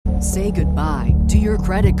Say goodbye to your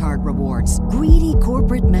credit card rewards. Greedy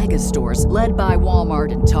corporate mega stores, led by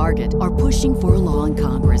Walmart and Target, are pushing for a law in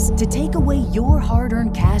Congress to take away your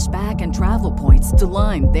hard-earned cash back and travel points to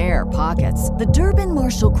line their pockets. The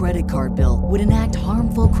Durbin-Marshall credit card bill would enact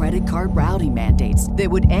harmful credit card routing mandates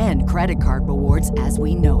that would end credit card rewards as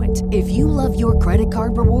we know it. If you love your credit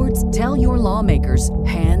card rewards, tell your lawmakers,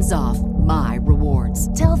 hands off my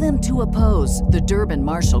rewards. Tell them to oppose the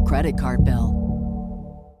Durbin-Marshall credit card bill.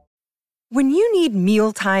 When you need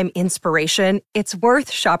mealtime inspiration, it's worth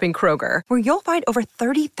shopping Kroger, where you'll find over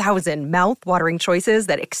 30,000 mouth-watering choices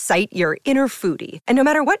that excite your inner foodie. And no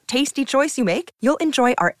matter what tasty choice you make, you'll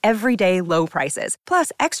enjoy our everyday low prices,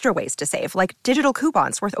 plus extra ways to save, like digital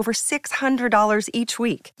coupons worth over $600 each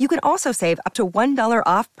week. You can also save up to $1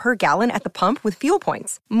 off per gallon at the pump with fuel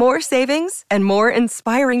points. More savings and more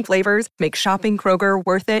inspiring flavors make shopping Kroger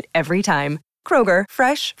worth it every time. Kroger,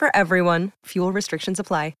 fresh for everyone. Fuel restrictions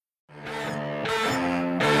apply.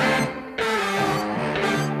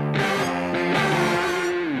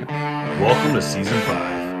 Welcome to Season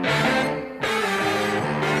 5.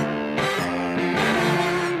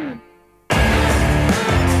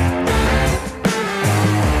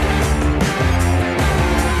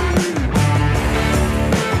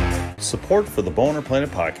 Support for the Boner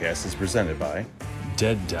Planet podcast is presented by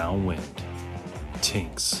Dead Downwind,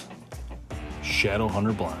 Tinks, Shadow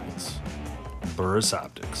Hunter Blinds, Burris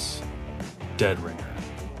Optics, Dead Ringer,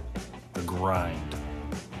 The Grind,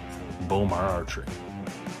 Bomar Archery,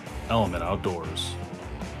 Element Outdoors,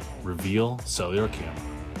 Reveal Cellular Camera,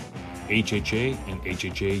 HHA and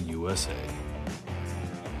HHA USA,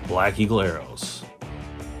 Black Eagle Arrows.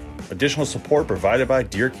 additional support provided by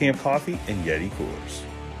Deer Camp Coffee and Yeti Coolers.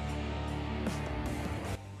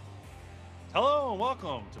 Hello and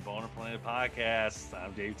welcome to Boner Planet Podcast.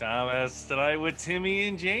 I'm Dave Thomas, tonight with Timmy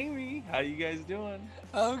and Jamie. How you guys doing?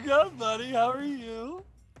 I'm good, buddy. How are you?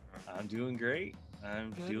 I'm doing great.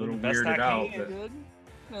 I'm Good. doing the best I can. Good.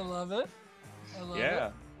 I love it. I love it.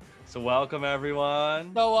 Yeah. So welcome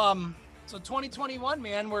everyone. So 2021,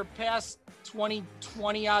 man, we're past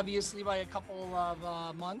 2020, obviously, by a couple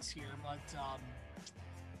of months here, but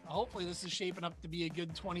hopefully this is shaping up to be a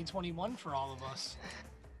good 2021 for all of us.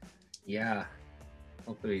 Yeah.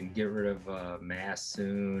 Hopefully we can get rid of masks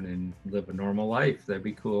soon and live a normal life. That'd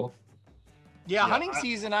be cool. Yeah, hunting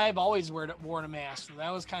season, I've always worn a mask. So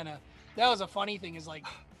that was a funny thing is like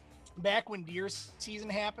back when deer season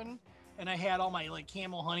happened and I had all my like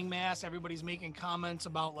camel hunting masks, everybody's making comments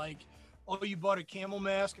about like, oh, you bought a camel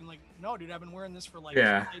mask? And like, no, dude, I've been wearing this for like,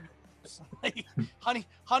 5 years. Like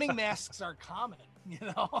hunting masks are common, you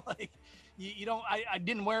know, like you don't, I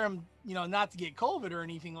didn't wear them, you know, not to get COVID or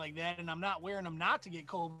anything like that. And I'm not wearing them not to get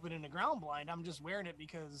COVID in the ground blind. I'm just wearing it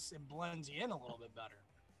because it blends you in a little bit better.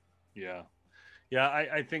 Yeah. Yeah.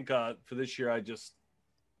 I think for this year, I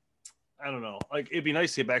don't know, like it'd be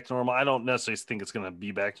nice to get back to normal. I don't necessarily think it's going to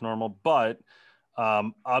be back to normal, but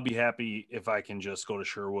I'll be happy if I can just go to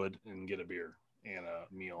Sherwood and get a beer and a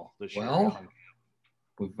meal this year.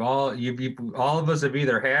 Well, all of us have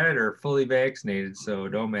either had it or fully vaccinated, so it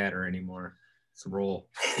don't matter anymore. It's a roll.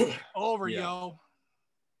 Over, yo.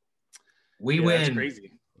 We win. That's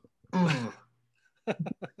crazy.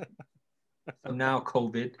 So now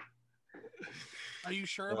COVID. Are you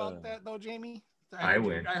sure about that though, Jamie? I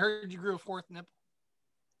win. I heard you grew a fourth nipple.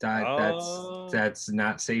 That's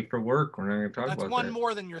not safe for work. We're not going to talk about that. That's one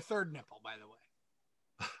more than your third nipple, by the way.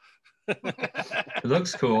 It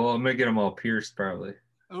looks cool. I'm going to get them all pierced probably.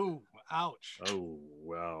 Ooh, ouch. Oh,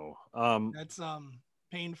 wow. That's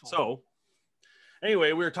painful. So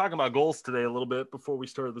anyway, we were talking about goals today a little bit before we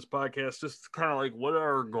started this podcast, just kind of like what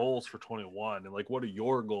are our goals for 21 and like what are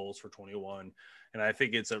your goals for 21? And I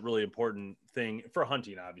think it's a really important thing for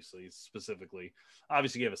hunting, obviously, specifically.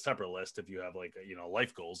 Obviously, you have a separate list if you have like, you know,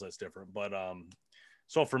 life goals, that's different. But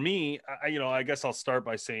so for me, I guess I'll start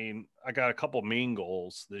by saying I got a couple main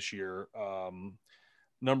goals this year.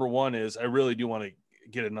 Number one is I really do want to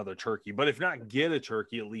get another turkey, but if not get a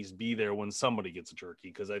turkey, at least be there when somebody gets a turkey,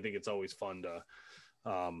 because I think it's always fun to,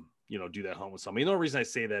 do that hunt with somebody. The only reason I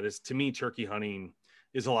say that is, to me, turkey hunting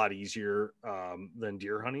is a lot easier than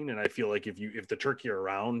deer hunting. And I feel like if the turkey are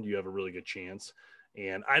around, you have a really good chance.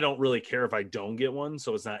 And I don't really care if I don't get one,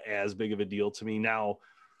 so it's not as big of a deal to me. Now,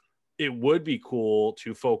 it would be cool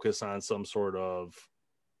to focus on some sort of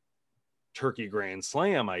turkey grand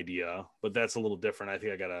slam idea, but that's a little different. I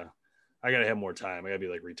think I gotta have more time. I gotta be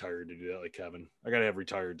like retired to do that, like Kevin. I gotta have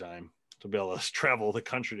retired time to be able to travel the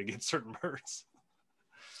country to get certain birds.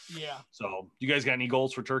 Yeah. So you guys got any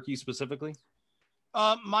goals for turkey specifically?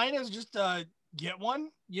 Mine is just get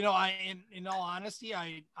one. You know, in all honesty,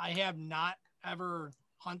 I have not ever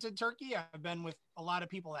hunted turkey. I've been with a lot of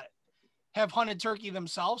people that have hunted turkey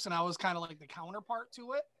themselves, and I was kind of like the counterpart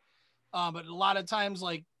to it. But a lot of times,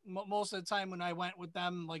 like most of the time when I went with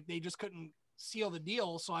them, like they just couldn't seal the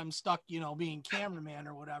deal. So I'm stuck, being cameraman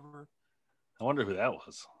or whatever. I wonder who that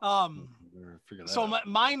was.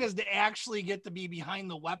 Mine is to actually get to be behind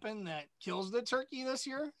the weapon that kills the turkey this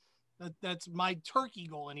year. That's my turkey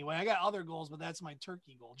goal anyway. I got other goals, but that's my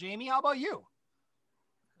turkey goal. Jamie, how about you?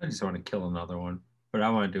 I just want to kill another one, but I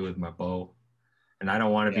want to do it with my bow. And I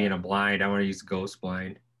don't want to be in a blind. I want to use ghost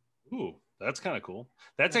blind. Ooh, that's kind of cool.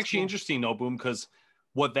 That's actually cool. Interesting, though, Boom, because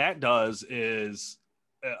what that does is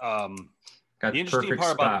got the interesting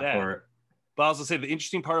part about that. But I was going to say the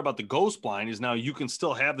interesting part about the ghost blind is now you can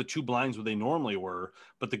still have the two blinds where they normally were,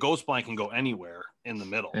 but the ghost blind can go anywhere in the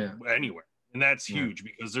middle, anywhere. And that's huge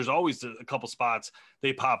because there's always a couple spots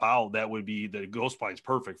they pop out that would be the ghost blind's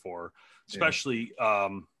perfect for, especially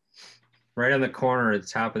right on the corner at the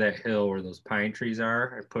top of that hill where those pine trees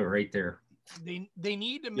are. I put it right there. They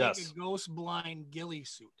need to make a ghost blind ghillie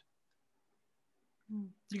suit.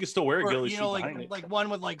 You can still wear a ghillie suit like one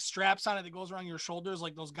with like straps on it that goes around your shoulders,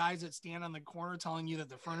 like those guys that stand on the corner telling you that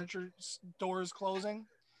the furniture store is closing,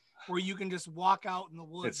 where you can just walk out in the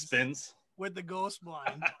woods. It spins with the ghost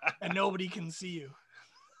blind and nobody can see you.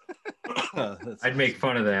 I'd make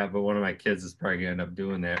fun of that, but one of my kids is probably gonna end up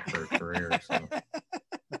doing that for a career. So.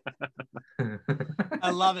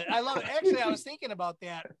 I love it. Actually, I was thinking about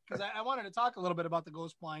that because I wanted to talk a little bit about the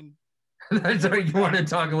ghost blind. That's why you want to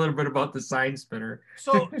talk a little bit about the sign spinner.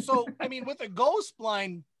 So I mean, with a ghost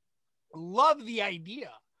blind, love the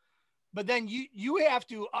idea, but then you have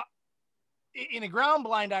to in a ground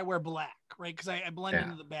blind. I wear black, right? Because I blend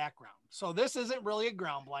into the background. So this isn't really a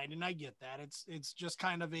ground blind, and I get that. It's just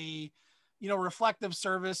kind of a reflective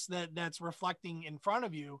surface that's reflecting in front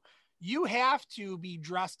of you. You have to be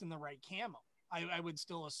dressed in the right camo. I would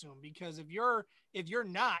still assume, because if you're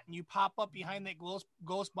not and you pop up behind that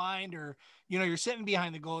ghost blind, or you're sitting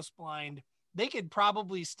behind the ghost blind, they could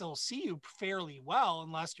probably still see you fairly well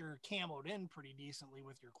unless you're camoed in pretty decently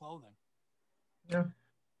with your clothing. Yeah,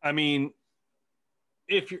 I mean,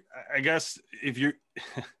 I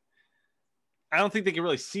don't think they can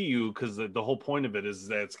really see you because the whole point of it is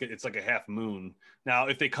that it's like a half moon. Now,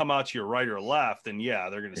 if they come out to your right or left, then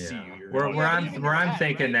they're going to see you. Where I'm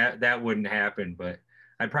thinking that wouldn't happen, but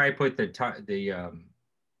I'd probably put the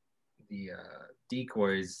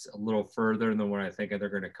decoys a little further than what I think they're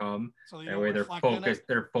going to come. So that way they're focused.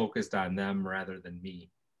 They're focused on them rather than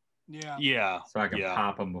me. Yeah. Yeah. So I can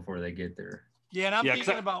pop them before they get there. Yeah, and I'm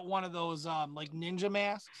thinking about one of those like ninja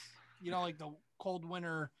masks. Like the cold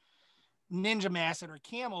winter ninja mask that are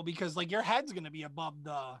camo, because like your head's going to be above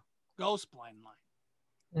the ghost blind line.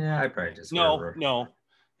 Yeah, I probably just no.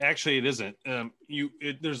 Actually, it isn't.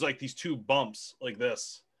 There's like these two bumps like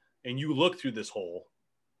this, and you look through this hole,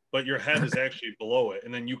 but your head is actually below it,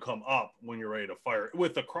 and then you come up when you're ready to fire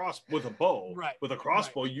with a bow. Right. With a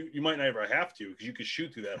crossbow, you might never have to because you could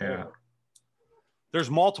shoot through that hole. There's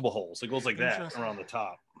multiple holes. It goes like that around the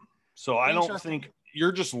top. So I don't think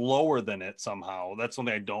you're just lower than it somehow. That's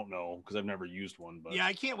something I don't know because I've never used one. But yeah,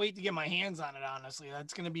 I can't wait to get my hands on it. Honestly,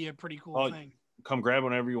 that's going to be a pretty cool thing. Come grab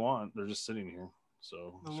whenever you want. They're just sitting here,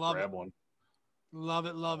 so just grab one. Love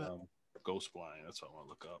it. Ghost blind. That's what I want to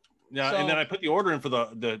look up. Yeah, and then I put the order in for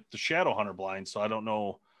the Shadow Hunter blind. So I don't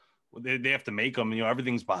know. They have to make them.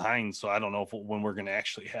 Everything's behind. So I don't know when we're going to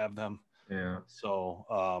actually have them. Yeah. So,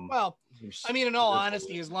 well, I mean, in all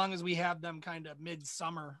honesty, as long as we have them kind of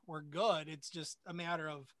midsummer, we're good. It's just a matter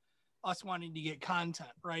of us wanting to get content,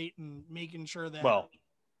 right? And making sure that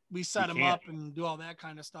we set them up and do all that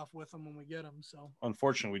kind of stuff with them when we get them. So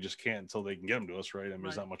unfortunately, we just can't until they can get them to us, right? I mean,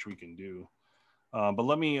 there's not much we can do. But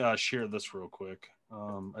let me share this real quick.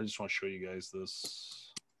 I just want to show you guys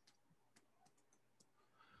this.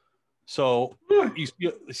 So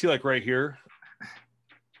you see like right here.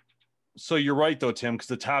 So you're right though, Tim, because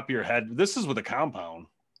the top of your head, this is with a compound.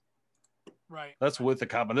 Right. That's with the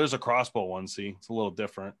compound. There's a crossbow one. See, it's a little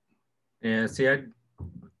different. Yeah. See, you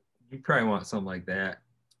probably want something like that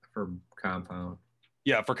for compound.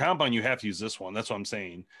 Yeah, for compound you have to use this one. That's what I'm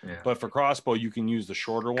saying. Yeah. But for crossbow, you can use the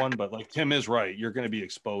shorter one. But like Tim is right, you're going to be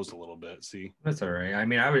exposed a little bit. See. That's all right. I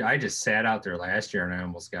mean, I just sat out there last year and I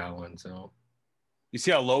almost got one. So. You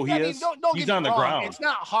see how low he is? He's on the ground. It's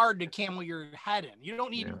not hard to camo your head in. You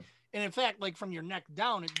don't need. Yeah. And in fact, like from your neck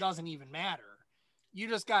down, it doesn't even matter. You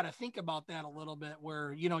just got to think about that a little bit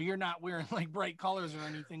where, you're not wearing like bright colors or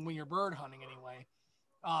anything when you're bird hunting anyway.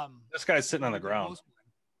 This guy's sitting on the ground.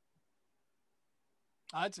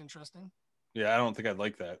 That's interesting. Yeah, I don't think I'd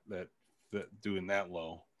like that doing that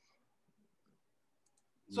low.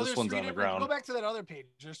 So this there's one's three on the different. ground. Go back to that other page.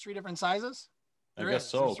 There's 3 different sizes. I There guess is.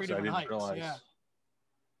 so, There's 3 because I different didn't heights. realize.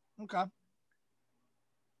 Yeah.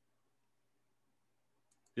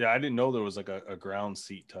 Yeah, I didn't know there was like a ground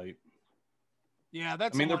seat type. Yeah,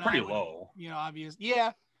 that's. I mean, the they're one pretty would, low. Obvious.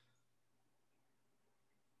 Yeah.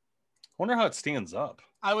 Wonder how it stands up.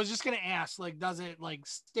 I was just gonna ask, like, does it like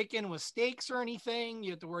stick in with stakes or anything?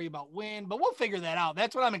 You have to worry about wind, but we'll figure that out.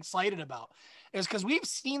 That's what I'm excited about, is because we've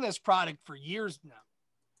seen this product for years now,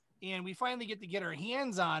 and we finally get to get our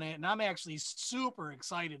hands on it, and I'm actually super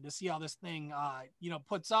excited to see how this thing,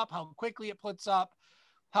 puts up, how quickly it puts up,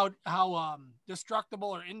 how destructible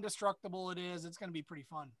or indestructible it is. It's gonna be pretty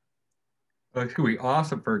fun. Well, it's gonna be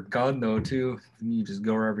awesome for a gun though too. You just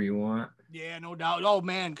go wherever you want. Yeah, no doubt. Oh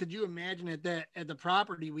man, could you imagine at the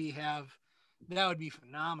property we have? That would be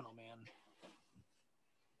phenomenal, man.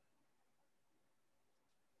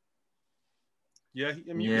 Yeah,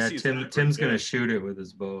 I mean, Yeah, you can see Tim's gonna shoot it with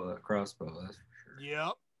his crossbow. That's for sure.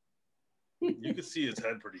 Yep. You can see his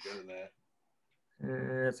head pretty good in that.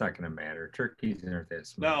 It's not gonna matter. Turkeys aren't that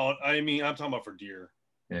smart. No, I mean, I'm talking about for deer.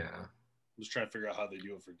 Yeah. I'm just trying to figure out how they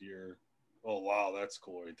do it for deer. Oh wow, that's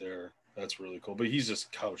cool right there. That's really cool. But he's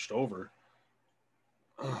just couched over.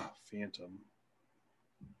 Oh, Phantom.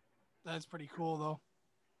 That's pretty cool though.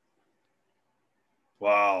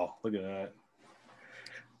 Wow, look at that.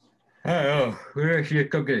 I don't know. We actually should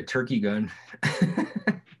go get a turkey gun.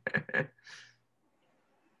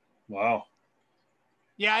 Wow.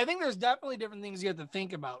 Yeah, I think there's definitely different things you have to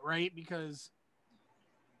think about, right? Because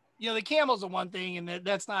the camel's the one thing, and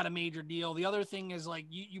that's not a major deal. The other thing is, like,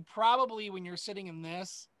 you probably, when you're sitting in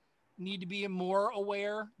this, need to be more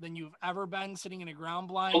aware than you've ever been sitting in a ground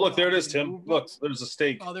blind. Oh, look, there it is, Tim. Look, there's a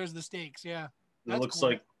stake. Oh, there's the stakes. Yeah. It looks cool.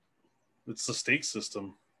 Like it's the stake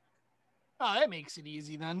system. Oh, that makes it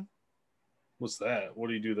easy then. What's that? What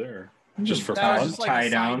do you do there? Just for fun? Just like tie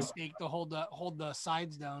down stake to hold the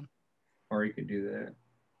sides down. Or you could do that.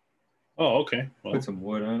 Oh, okay. Well, put some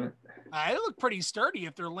wood on it. It look pretty sturdy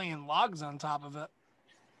if they're laying logs on top of it.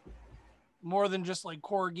 More than just like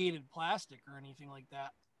corrugated plastic or anything like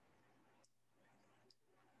that.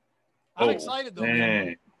 I'm excited though,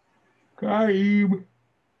 man.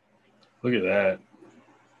 Look at that.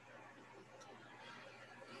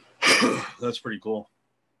 That's pretty cool.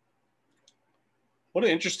 What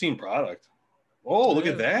an interesting product. Oh, look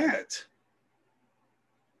at that.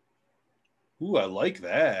 Ooh, I like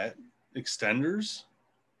that. Extenders.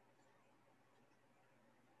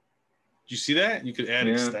 Did you see that? You could add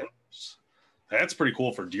extenders. That's pretty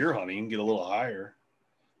cool for deer hunting. Get a little higher.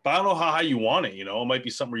 But I don't know how high you want it. It might be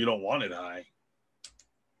something where you don't want it high.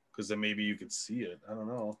 Because then maybe you could see it. I don't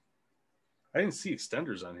know. I didn't see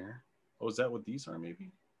extenders on here. Oh, is that what these are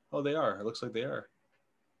maybe? Oh, they are. It looks like they are.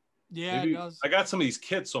 Yeah, maybe, it does. I got some of these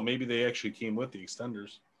kits, so maybe they actually came with the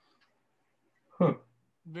extenders. Huh.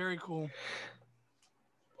 Very cool.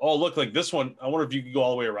 Oh, look, like this one. I wonder if you could go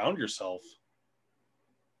all the way around yourself.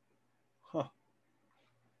 Huh.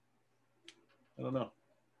 I don't know.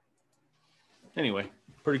 Anyway,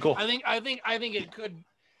 pretty cool. I think it could.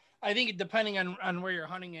 I think depending on where you're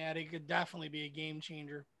hunting at, it could definitely be a game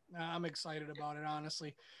changer. I'm excited about it,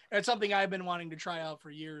 honestly. It's something I've been wanting to try out for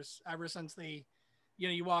years, ever since they,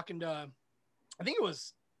 you walk into, I think it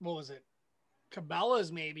was, what was it?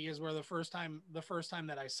 Cabela's maybe is where the first time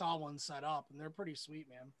that I saw one set up, and they're pretty sweet,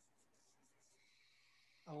 man.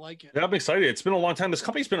 I like it. Yeah, I'm excited. It's been a long time. This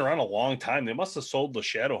company's been around a long time. They must have sold the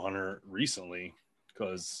Shadow Hunter recently,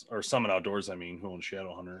 or Summit Outdoors, who owns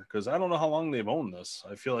Shadow Hunter, because I don't know how long they've owned this.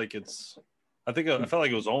 I feel like I felt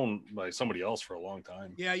like it was owned by somebody else for a long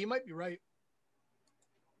time. Yeah, you might be right.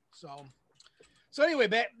 So anyway,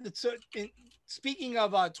 speaking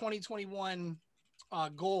of 2021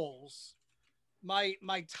 goals, my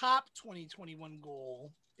top 2021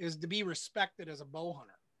 goal is to be respected as a bow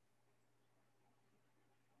hunter.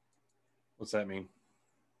 What's that mean?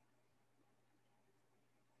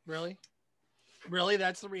 Really?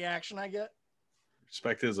 That's the reaction I get?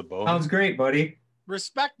 Respected as a bow hunter? Sounds great, buddy.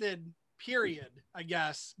 Respected, period, I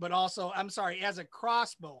guess. But also, I'm sorry, as a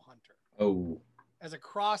crossbow hunter. Oh. As a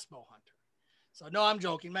crossbow hunter. So, no, I'm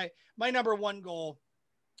joking. My number one goal,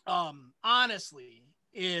 honestly,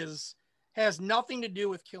 has nothing to do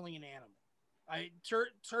with killing an animal.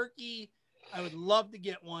 Turkey, I would love to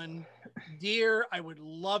get one. Deer, I would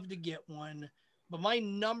love to get one. But my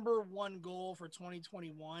number one goal for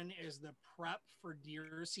 2021 is the prep for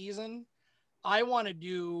deer season. I want to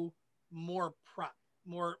do more prep,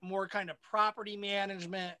 more kind of property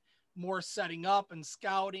management, more setting up and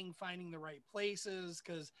scouting, finding the right places.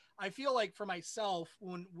 Because I feel like for myself,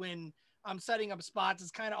 when I'm setting up spots.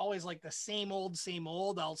 It's kind of always like the same old.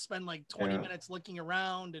 I'll spend like 20 minutes looking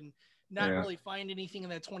around and not really find anything in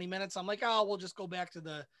that 20 minutes. I'm like, oh, we'll just go back to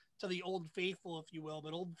the old faithful, if you will.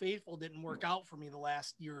 But old faithful didn't work out for me the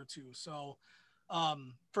last year or two. So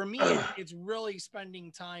for me, it's really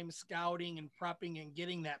spending time scouting and prepping and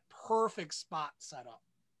getting that perfect spot set up.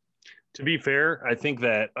 To be fair, I think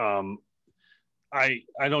that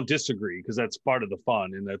I don't disagree, because that's part of the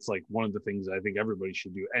fun, and that's like one of the things I think everybody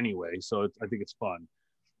should do anyway. So I think it's fun,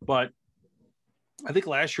 but I think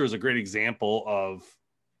last year was a great example of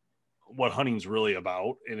what hunting's really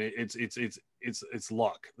about, and it's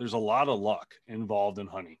luck. There's a lot of luck involved in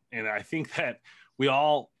hunting, and I think that we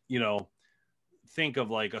all, think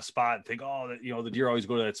of like a spot and think, oh, that, the deer always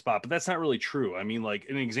go to that spot, but that's not really true. I mean, like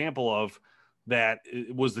an example of that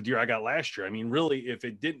was the deer I got last year. I mean, really, if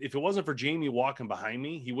it wasn't for Jamie walking behind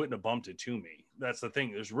me, he wouldn't have bumped it to me. That's the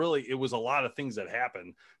thing. It was a lot of things that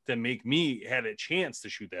happened that make me had a chance to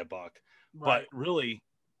shoot that buck. Right. But really,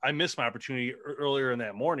 I missed my opportunity earlier in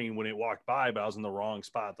that morning when it walked by, but I was in the wrong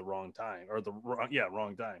spot at the wrong time, or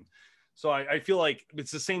wrong time. So I feel like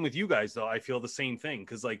it's the same with you guys, though. I feel the same thing,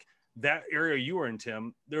 because like that area you were in,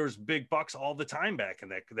 Tim, there's big bucks all the time back in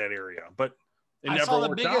that area, but I saw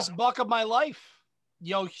the biggest buck of my life,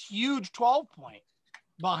 huge 12 point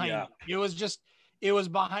behind me. It was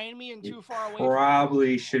behind me and too far away.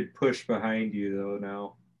 Probably should push behind you though.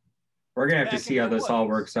 Now we're going to have to see how this all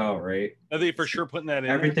works out, right? Are they for sure putting that in?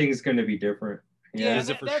 Everything's going to be different. Yeah, is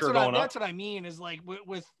it for sure going up? That's what I mean is like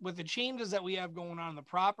with the changes that we have going on the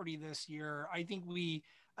property this year, I think we,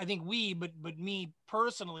 but me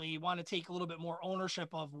personally want to take a little bit more ownership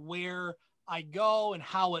of where I go and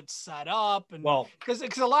how it's set up. And because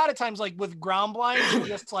a lot of times, like with ground blinds, you're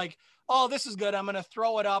just like, oh, this is good, I'm going to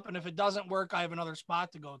throw it up. And if it doesn't work, I have another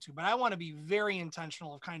spot to go to. But I want to be very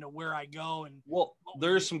intentional of kind of where I go. And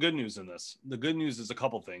there's some good news in this. The good news is a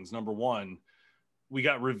couple things. Number one, we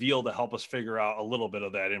got Reveal to help us figure out a little bit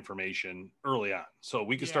of that information early on. So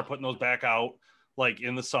we can start putting those back out like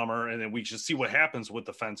in the summer, and then we should see what happens with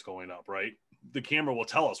the fence going up, right? The camera will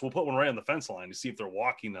tell us. We'll put one right on the fence line to see if they're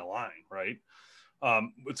walking the line, right?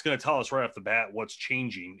 It's going to tell us right off the bat what's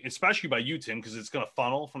changing, especially by you, Tim, because it's going to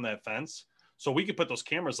funnel from that fence. So we could put those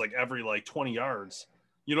cameras like every 20 yards.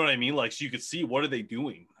 You know what I mean? Like, so you could see, what are they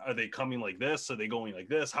doing? Are they coming like this? Are they going like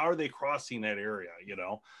this? How are they crossing that area?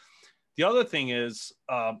 The other thing is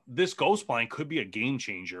this ghost blind could be a game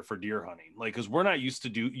changer for deer hunting. Like, because we're not used to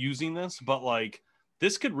using this, but like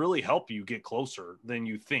this could really help you get closer than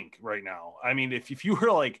you think right now. I mean, if you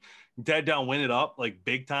were like dead downwind it up like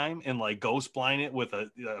big time and like ghost blind it with a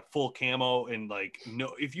full camo and like,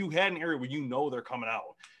 if you had an area where they're coming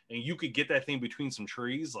out and you could get that thing between some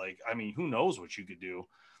trees, like, I mean, who knows what you could do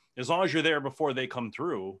as long as you're there before they come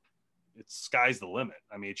through. It's sky's the limit.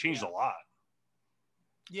 I mean, it changed a lot.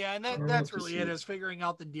 Yeah, and that's really it, is figuring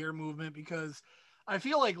out the deer movement, because I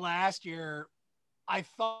feel like last year I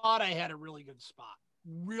thought I had a really good spot.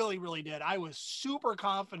 Really, really did. I was super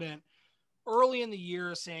confident early in the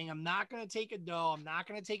year saying, I'm not going to take a doe. I'm not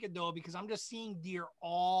going to take a doe because I'm just seeing deer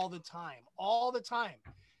all the time.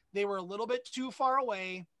 They were a little bit too far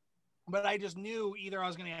away, but I just knew either I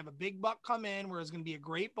was going to have a big buck come in where it's going to be a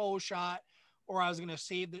great bow shot, or I was going to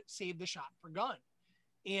save the shot for gun.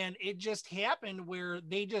 And it just happened where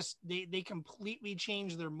they completely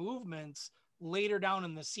changed their movements later down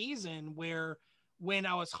in the season, where when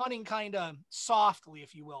I was hunting kind of softly,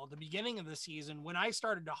 if you will, at the beginning of the season, when I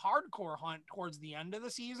started to hardcore hunt towards the end of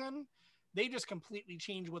the season, they just completely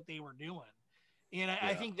changed what they were doing. And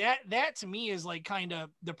I think that to me is like kind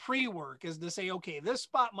of the pre-work, is to say, okay, this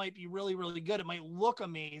spot might be really, really good. It might look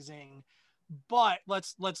amazing, but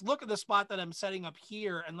let's look at the spot that I'm setting up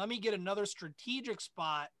here, and let me get another strategic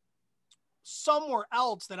spot somewhere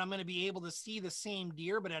else that I'm going to be able to see the same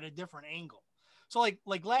deer, but at a different angle. So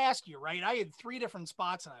like last year, right? I had 3 different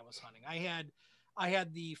spots that I was hunting. I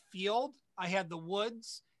had the field, I had the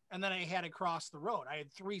woods, and then I had across the road. I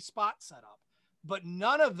had 3 spots set up, but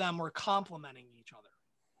none of them were complementing each other.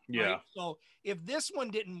 Yeah. Right? So if this one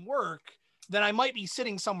didn't work, then I might be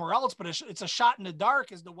sitting somewhere else, but it's a shot in the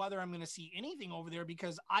dark as to whether I'm going to see anything over there,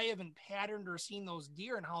 because I haven't patterned or seen those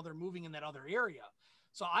deer and how they're moving in that other area.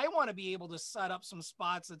 So I want to be able to set up some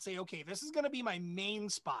spots that say, okay, this is going to be my main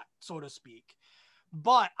spot, so to speak,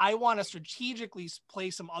 but I want to strategically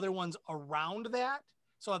place some other ones around that,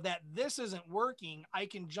 so that this isn't working, I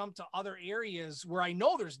can jump to other areas where I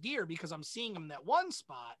know there's deer because I'm seeing them in that one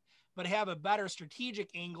spot, but have a better strategic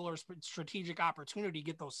angle or strategic opportunity to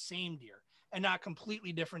get those same deer, and not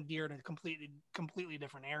completely different deer in a completely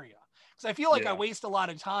different area. Because I feel like I waste a lot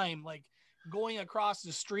of time like going across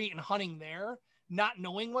the street and hunting there, not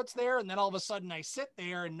knowing what's there. And then all of a sudden I sit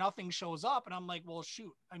there and nothing shows up. And I'm like, well,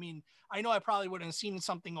 shoot. I mean, I know I probably wouldn't have seen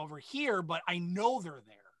something over here, but I know they're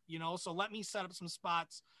there, so let me set up some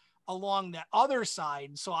spots along that other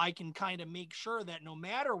side so I can kind of make sure that no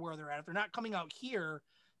matter where they're at, if they're not coming out here,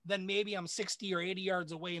 then maybe I'm 60 or 80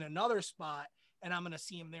 yards away in another spot and I'm going to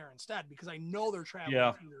see them there instead because I know they're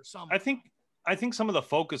traveling through there somewhere. I think some of the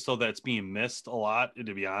focus though that's being missed a lot,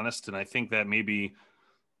 to be honest, and I think that maybe,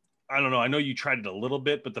 I don't know, I know you tried it a little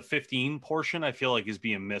bit, but the 15 portion I feel like is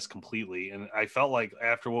being missed completely. And I felt like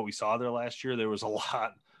after what we saw there last year, there was a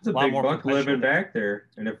lot big more buck living back there.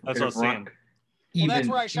 And if that's what I was saying. That's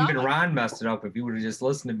where I shot even Ron messed it up. If he would have just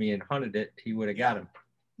listened to me and hunted it, he would have got him.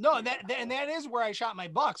 No, and that is where I shot my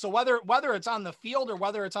buck. So whether it's on the field or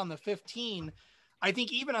whether it's on the 15, I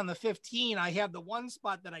think even on the 15, I have the one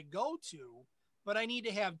spot that I go to, but I need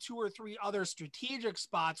to have 2 or 3 other strategic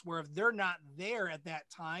spots where if they're not there at that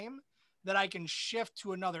time, that I can shift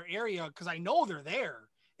to another area because I know they're there.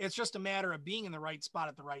 It's just a matter of being in the right spot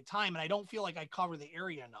at the right time. And I don't feel like I cover the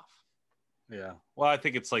area enough. Yeah. Well, I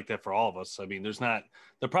think it's like that for all of us. I mean, there's not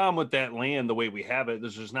the problem with that land, the way we have it,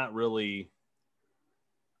 there's just not really,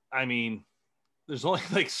 I mean, there's only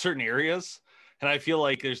like certain areas. And I feel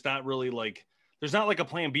like there's not like a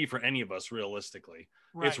plan B for any of us realistically.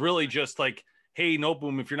 Right. It's really just like, hey,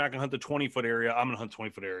 Noteboom, if you're not going to hunt the 20-foot area, I'm going to hunt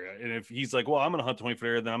 20-foot area. And if he's like, well, I'm going to hunt 20-foot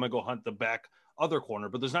area, then I'm going to go hunt the back other corner.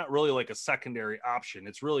 But there's not really like a secondary option.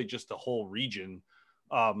 It's really just the whole region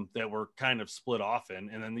that we're kind of split off in.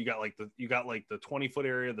 And then you got like the 20-foot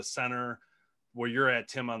area, the center where you're at,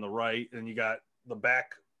 Tim, on the right. And you got the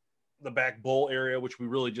back bull area, which we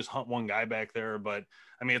really just hunt one guy back there. But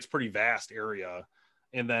I mean, it's pretty vast area.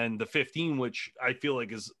 And then the 15, which I feel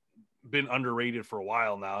like has been underrated for a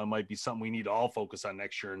while now. It might be something we need to all focus on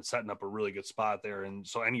next year and setting up a really good spot there. And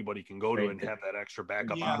so anybody can go to and have that extra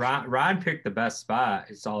backup. Yeah. Ron picked the best spot.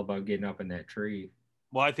 It's all about getting up in that tree.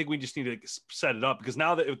 Well, I think we just need to set it up because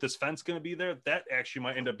now that with this fence going to be there, that actually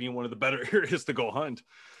might end up being one of the better areas to go hunt.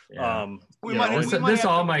 Yeah. This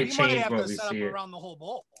all might change what we set see up around the whole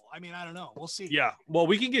bowl. I mean, I don't know. We'll see. Yeah. Well,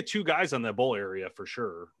 we can get 2 guys on that bowl area for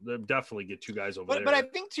sure. They'll definitely get 2 guys over there. But I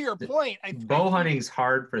think to your point, bow hunting's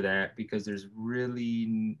hard for that because there's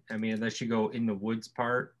really, I mean, unless you go in the woods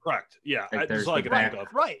part. Correct. Yeah. Like there's like an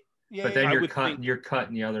right. Yeah, but then you're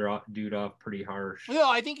cutting the other dude off pretty harsh. No,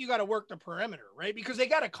 I think you got to work the perimeter, right? Because they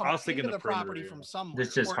got to come into the property from somewhere.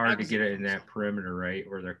 It's just hard to get it in that perimeter, right?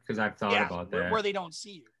 Because I've thought about that. Where they don't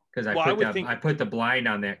see you. Because I put the blind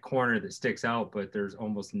on that corner that sticks out, but there's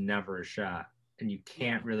almost never a shot, and you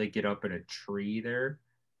can't really get up in a tree there.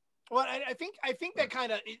 Well, I think that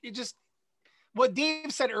kind of it just what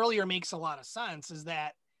Dave said earlier makes a lot of sense. Is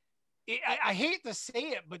that I hate to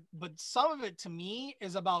say it, but some of it to me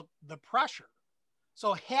is about the pressure.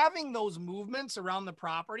 So having those movements around the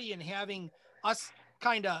property and having us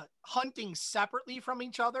kind of hunting separately from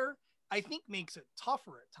each other, I think makes it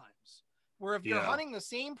tougher at times. Where if you're hunting the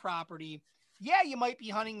same property, you might be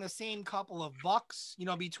hunting the same couple of bucks,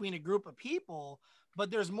 between a group of people, but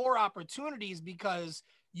there's more opportunities because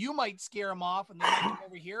you might scare them off and they might come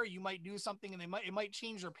over here. You might do something and it might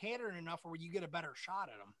change their pattern enough where you get a better shot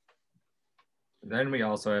at them. Then we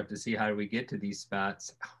also have to see how do we get to these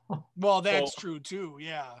spots. Well, that's true too.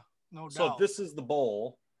 Yeah, no doubt. So this is the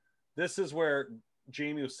bowl. This is where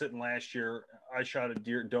Jamie was sitting last year. I shot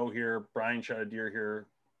a doe here. Brian shot a deer here.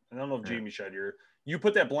 I don't know if Jamie shot here. You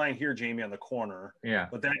put that blind here, Jamie, on the corner. Yeah.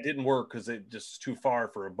 But that didn't work because it just too far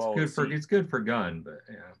for a bow. It's good for gun, but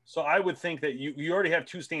yeah. So I would think that you already have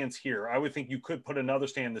 2 stands here. I would think you could put another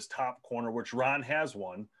stand in this top corner, which Ron has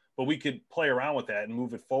one, but we could play around with that and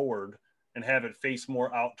move it forward and have it face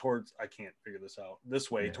more out towards, I can't figure this out,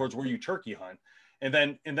 this way, towards where you turkey hunt. And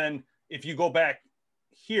then if you go back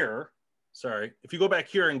here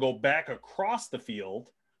and go back across the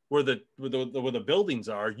field where the buildings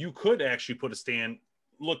are, you could actually put a stand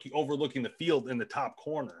overlooking the field in the top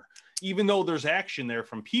corner. Even though there's action there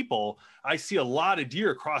from people, I see a lot of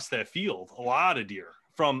deer across that field, a lot of deer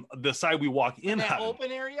from the side we walk in. That open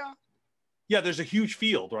area? Yeah, there's a huge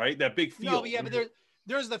field, right? That big field. No, yeah, but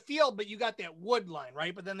there's the field, but you got that wood line,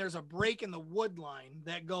 right? But then there's a break in the wood line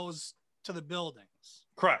that goes to the buildings.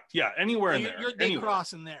 Correct. Yeah, anywhere in there. They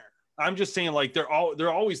cross in there. I'm just saying, like they're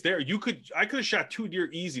always there. I could have shot 2 deer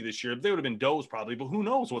easy this year. They would have been does probably, but who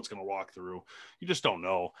knows what's going to walk through? You just don't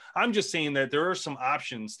know. I'm just saying that there are some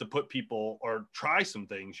options to put people or try some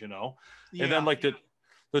things, Yeah. And then like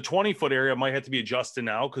The 20-foot area might have to be adjusted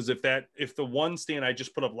now, because if the one stand I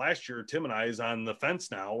just put up last year, Tim and I, is on the fence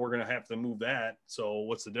now, we're going to have to move that. So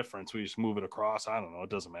what's the difference? We just move it across. I don't know. It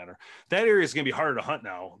doesn't matter. That area is going to be harder to hunt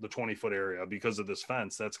now, the 20-foot area, because of this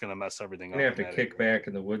fence. That's going to mess everything up. We have to kick back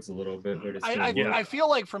in the woods a little bit, but it's I feel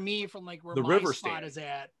like for me, from like where the my river spot stand is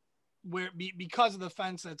at, because of the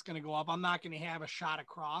fence that's going to go up, I'm not going to have a shot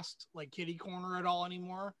across like kitty corner at all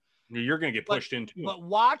anymore. You're going to get pushed into. But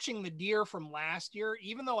watching the deer from last year,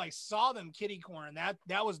 even though I saw them kitty corner, and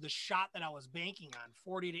that was the shot that I was banking on,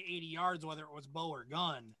 40 to 80 yards, whether it was bow or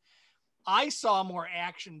gun, I saw more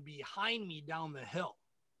action behind me down the hill.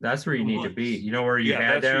 That's where you need to be. You know where you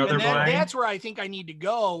had that other blind? That's where I think I need to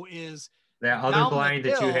go, is that other blind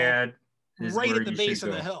that you had is right at the base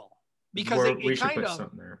of the hill. Because it kind of,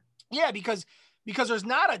 something there. Yeah, because there's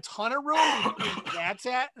not a ton of room between that's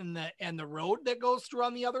at and the road that goes through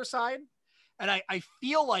on the other side. And I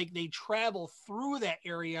feel like they travel through that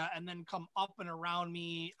area and then come up and around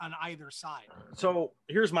me on either side. So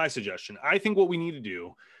here's my suggestion. I think what we need to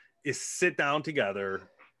do is sit down together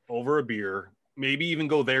over a beer, maybe even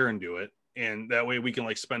go there and do it. And that way we can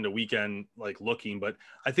like spend a weekend like looking. But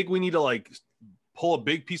I think we need to like pull a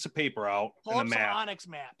big piece of paper out and a map. Onyx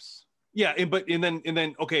maps. Yeah, and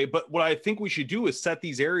then okay, but what I think we should do is set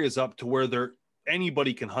these areas up to where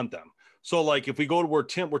anybody can hunt them. So like if we go to where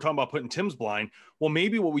we're talking about putting Tim's blind, well,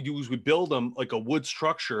 maybe what we do is we build them like a wood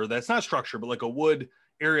structure that's not structure, but like a wood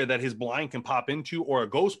area that his blind can pop into, or a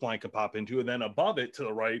ghost blind can pop into, and then above it to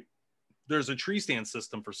the right, there's a tree stand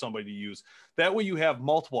system for somebody to use. That way you have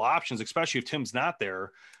multiple options, especially if Tim's not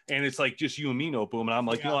there and it's like just you and me, no boom. And I'm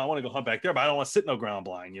like, I want to go hunt back there, but I don't want to sit no ground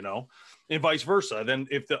blind, and vice versa. Then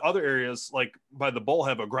if the other areas like by the bowl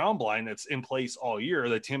have a ground blind that's in place all year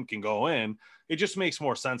that Tim can go in, it just makes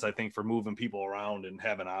more sense, I think, for moving people around and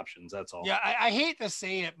having options. That's all. Yeah. I hate to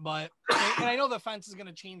say it, but, and I know the fence is going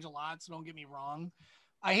to change a lot, so don't get me wrong.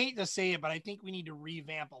 I hate to say it, but I think we need to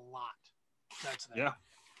revamp a lot. That's that. Yeah.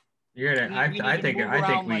 I think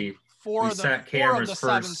we set cameras of the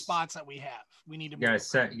first. 7 spots that we have. We need to.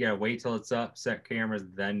 You gotta wait till it's up, set cameras,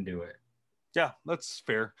 then do it. Yeah, that's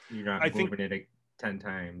fair. You're not moving it 10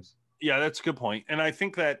 times. Yeah, that's a good point. And I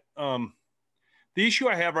think that the issue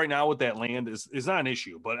I have right now with that land is not an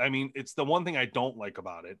issue, but I mean, it's the one thing I don't like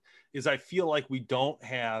about it is I feel like we don't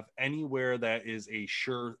have anywhere that is a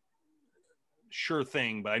sure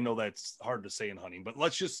thing, but I know that's hard to say in hunting, but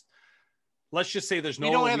let's just say there's no.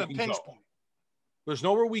 We don't have a pinch point. There's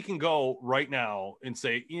nowhere we can go right now and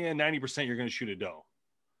say, 90% you're going to shoot a doe.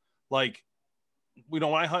 Like, when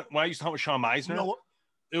I used to hunt with Sean Meisner,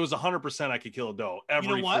 it was 100% I could kill a doe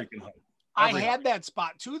every freaking hunt. I had that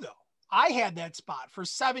spot too, though. I had that spot for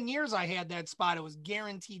 7 years. I had that spot. It was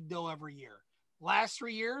guaranteed doe every year. Last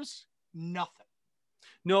 3 years, nothing.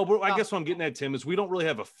 No, but I guess what I'm getting at, Tim, is we don't really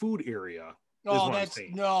have a food area.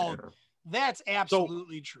 That's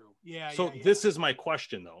absolutely true. Yeah. So this is my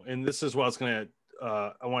question, though, and this is what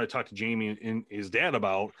I want to talk to Jamie and his dad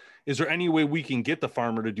about. Is there any way we can get the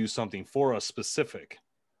farmer to do something for us specific,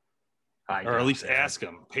 or at least ask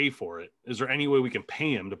him, pay for it? Is there any way we can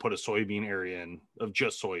pay him to put a soybean area in of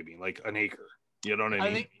just soybean, like an acre? You know what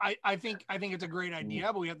I mean? I think it's a great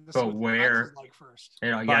idea, but we have to see what the fence is like first.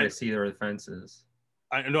 You got to see where the fence is.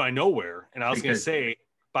 I know where, and I was going to say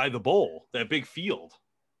by the bowl, that big field.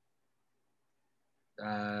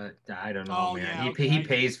 I don't know, man. He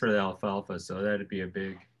pays for the alfalfa, so that'd be a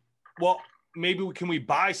big. Well, maybe can we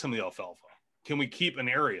buy some of the alfalfa? Can we keep an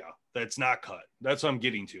area that's not cut? That's what I'm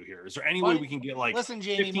getting to here. Is there any way we can get like? Listen,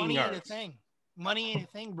 Jamie, money ain't a thing. Money ain't a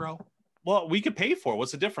thing, bro. Well, we could pay for it.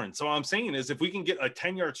 What's the difference? So what I'm saying is, if we can get a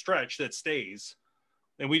 10-yard stretch that stays,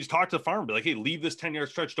 and we just talk to the farmer, be like, hey, leave this 10-yard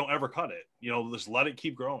stretch. Don't ever cut it. Just let it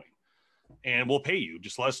keep growing, and we'll pay you.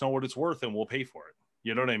 Just let us know what it's worth, and we'll pay for it.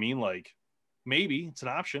 You know what I mean? Like. Maybe it's an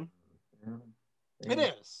option. It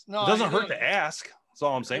is. No, it doesn't hurt to ask. That's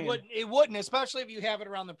all I'm saying. It wouldn't, especially if you have it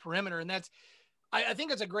around the perimeter. And I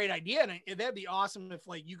think it's a great idea. And that'd be awesome if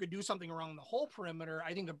like you could do something around the whole perimeter.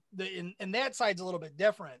 I think and that side's a little bit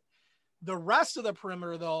different. The rest of the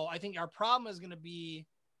perimeter, though, I think our problem is going to be,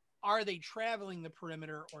 are they traveling the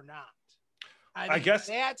perimeter or not? I guess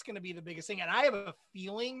that's going to be the biggest thing. And I have a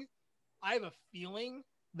feeling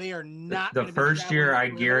they are not. The first year, I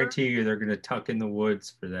guarantee you, they're going to tuck in the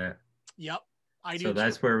woods for that. Yep, I do. So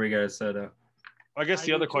that's where we got to set up. I guess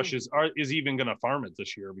the other question is he even going to farm it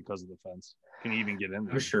this year because of the fence? Can he even get in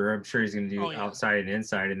there? I'm sure he's going to do outside and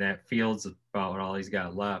inside, and that field's about all he's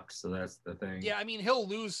got left. So that's the thing. Yeah, I mean he'll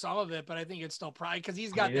lose some of it, but I think it's still probably because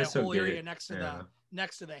he's got that whole area next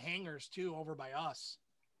to the hangars too, over by us.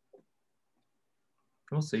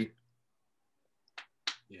 We'll see.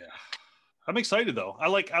 Yeah. I'm excited though. I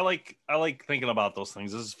like thinking about those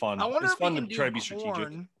things. This is fun. I wonder It's if we fun can to try to do be strategic.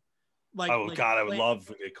 corn, God, I would love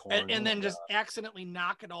to get corn. and then just accidentally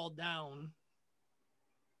knock it all down.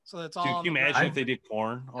 So that's all. Dude, can you imagine if they did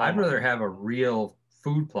corn? I'd rather have a real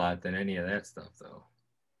food plot than any of that stuff, though.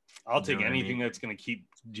 I'll take anything that's going to keep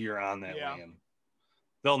deer on that land.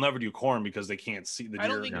 They'll never do corn because they can't see the deer. I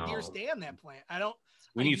don't think deer stay on that plant.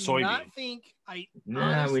 We need soybean.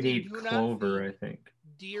 We need clover, I think.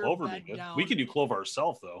 Deer clover would be good. We could do clover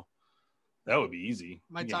ourselves, though. That would be easy.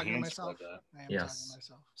 Am I talking to myself? I am talking to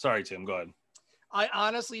myself. Sorry, Tim. Go ahead. I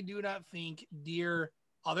honestly do not think deer,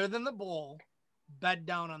 other than the bull, bed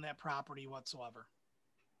down on that property whatsoever.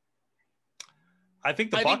 I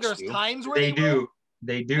think the bucks there's do. Times where they do.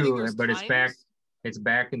 They do, but it's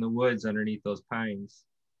back in the woods underneath those pines,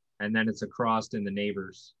 and then it's across in the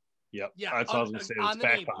neighbors. Yep. Yeah, that's what I was gonna say. It's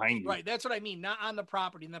back neighbors. Behind you. Right. That's what I mean. Not on the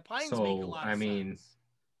property. And the pines make a lot of sense.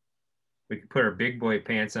 We could put our big boy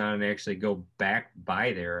pants on and actually go back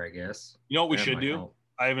by there, I guess. You know what we should do? Help.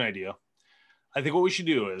 I have an idea. I think what we should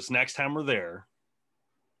do is next time we're there,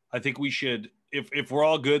 I think we should, if we're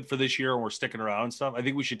all good for this year and we're sticking around and stuff, I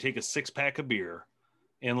think we should take a 6-pack of beer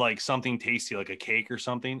and like something tasty, like a cake or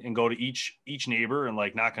something, and go to each neighbor and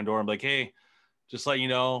like knock on the door and be like, hey, just let you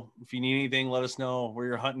know, if you need anything, let us know. We're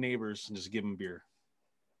your hunting neighbors, and just give them beer.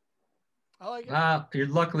 I like it.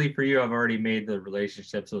 Luckily for you, I've already made the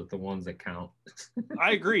relationships with the ones that count.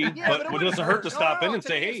 I agree, but it doesn't hurt to stop in and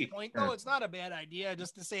say, hey. It's not a bad idea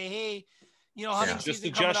just to say, hey, hunting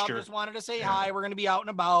season coming up, just wanted to say hi. We're going to be out and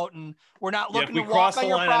about, and we're not looking to walk on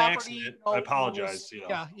your property. I apologize.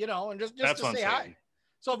 And just to say hi.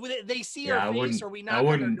 So if they see our face or we knock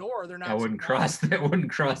on their door, they're not. I wouldn't cross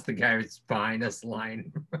the guy's behind us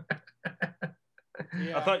line.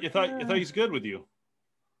 I thought you thought he's good with you.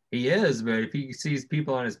 He is, but if he sees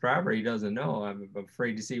people on his property he doesn't know, I'm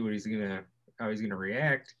afraid to see how he's gonna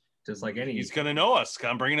react. Just like any. He's gonna know us.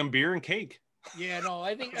 I'm bringing him beer and cake. Yeah, no,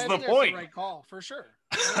 I think that's the point. The right call for sure.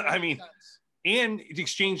 I mean, and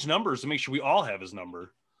exchange numbers to make sure we all have his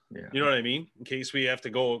number. Yeah. You know what I mean? In case we have to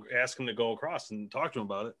go ask him to go across and talk to him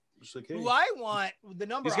about it. Just like, hey. Who I want the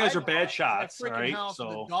number. These guys are bad shots. All right. House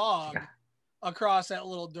the dog across that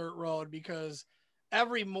little dirt road, because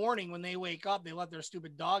every morning when they wake up, they let their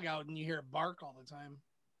stupid dog out and you hear it bark all the time.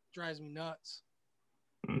 Drives me nuts.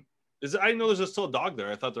 I know there's still a dog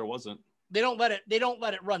there. I thought there wasn't. They don't let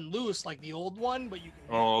it run loose like the old one, but you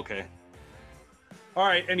can. Oh, okay. All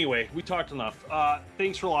right. Anyway, we talked enough.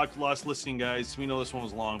 Thanks for listening, guys. We know this one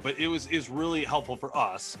was long, but is really helpful for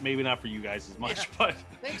us. Maybe not for you guys as much, but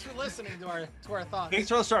thanks for listening to our thoughts. Thanks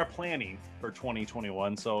for us start planning for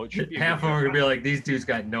 2021. So it should be half of them are gonna be like, these dudes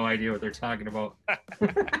got no idea what they're talking about.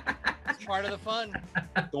 It's part of the fun.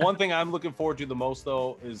 The one thing I'm looking forward to the most,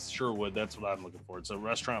 though, is Sherwood. That's what I'm looking for. It's a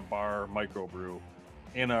restaurant bar microbrew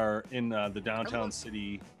in the downtown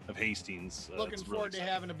city of Hastings. Looking forward to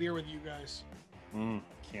having a beer with you guys.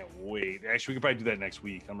 Can't wait. Actually, we could probably do that next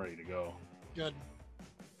week. I'm ready to go. Good.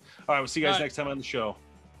 All right, we'll see you guys next time on the show.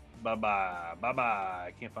 Bye-bye. Bye-bye.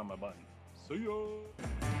 I can't find my button. See ya.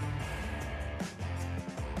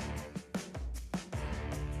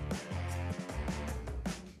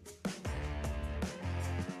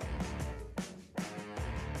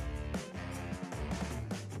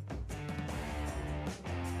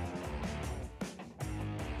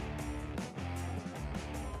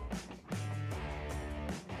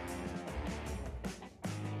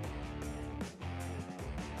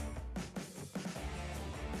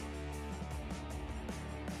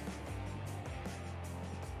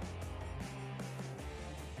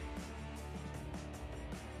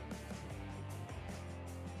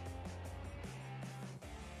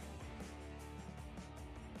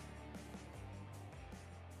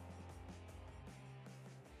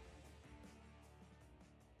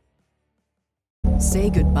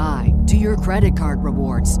 Say goodbye to your credit card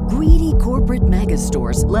rewards. Greedy corporate mega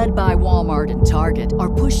stores, led by Walmart and Target,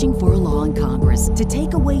 are pushing for a law in Congress to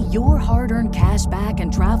take away your hard-earned cash back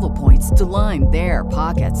and travel points to line their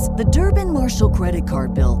pockets. The Durbin-Marshall credit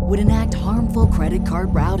card bill would enact harmful credit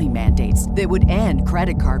card routing mandates that would end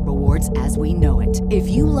credit card rewards as we know it. If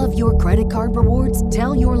you love your credit card rewards,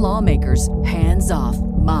 tell your lawmakers, hands off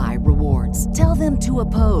my rewards. Tell them to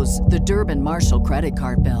oppose the Durbin-Marshall credit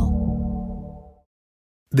card bill.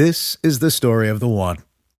 This is the story of the one.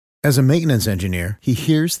 As a maintenance engineer, he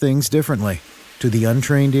hears things differently. To the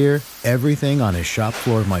untrained ear, everything on his shop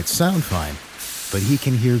floor might sound fine, but he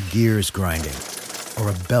can hear gears grinding or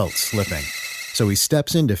a belt slipping. So he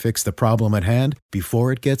steps in to fix the problem at hand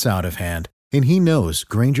before it gets out of hand. And he knows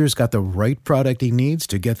Grainger's got the right product he needs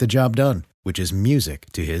to get the job done, which is music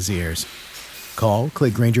to his ears. Call,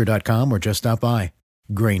 click Grainger.com, or just stop by.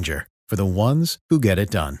 Grainger, for the ones who get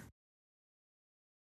it done.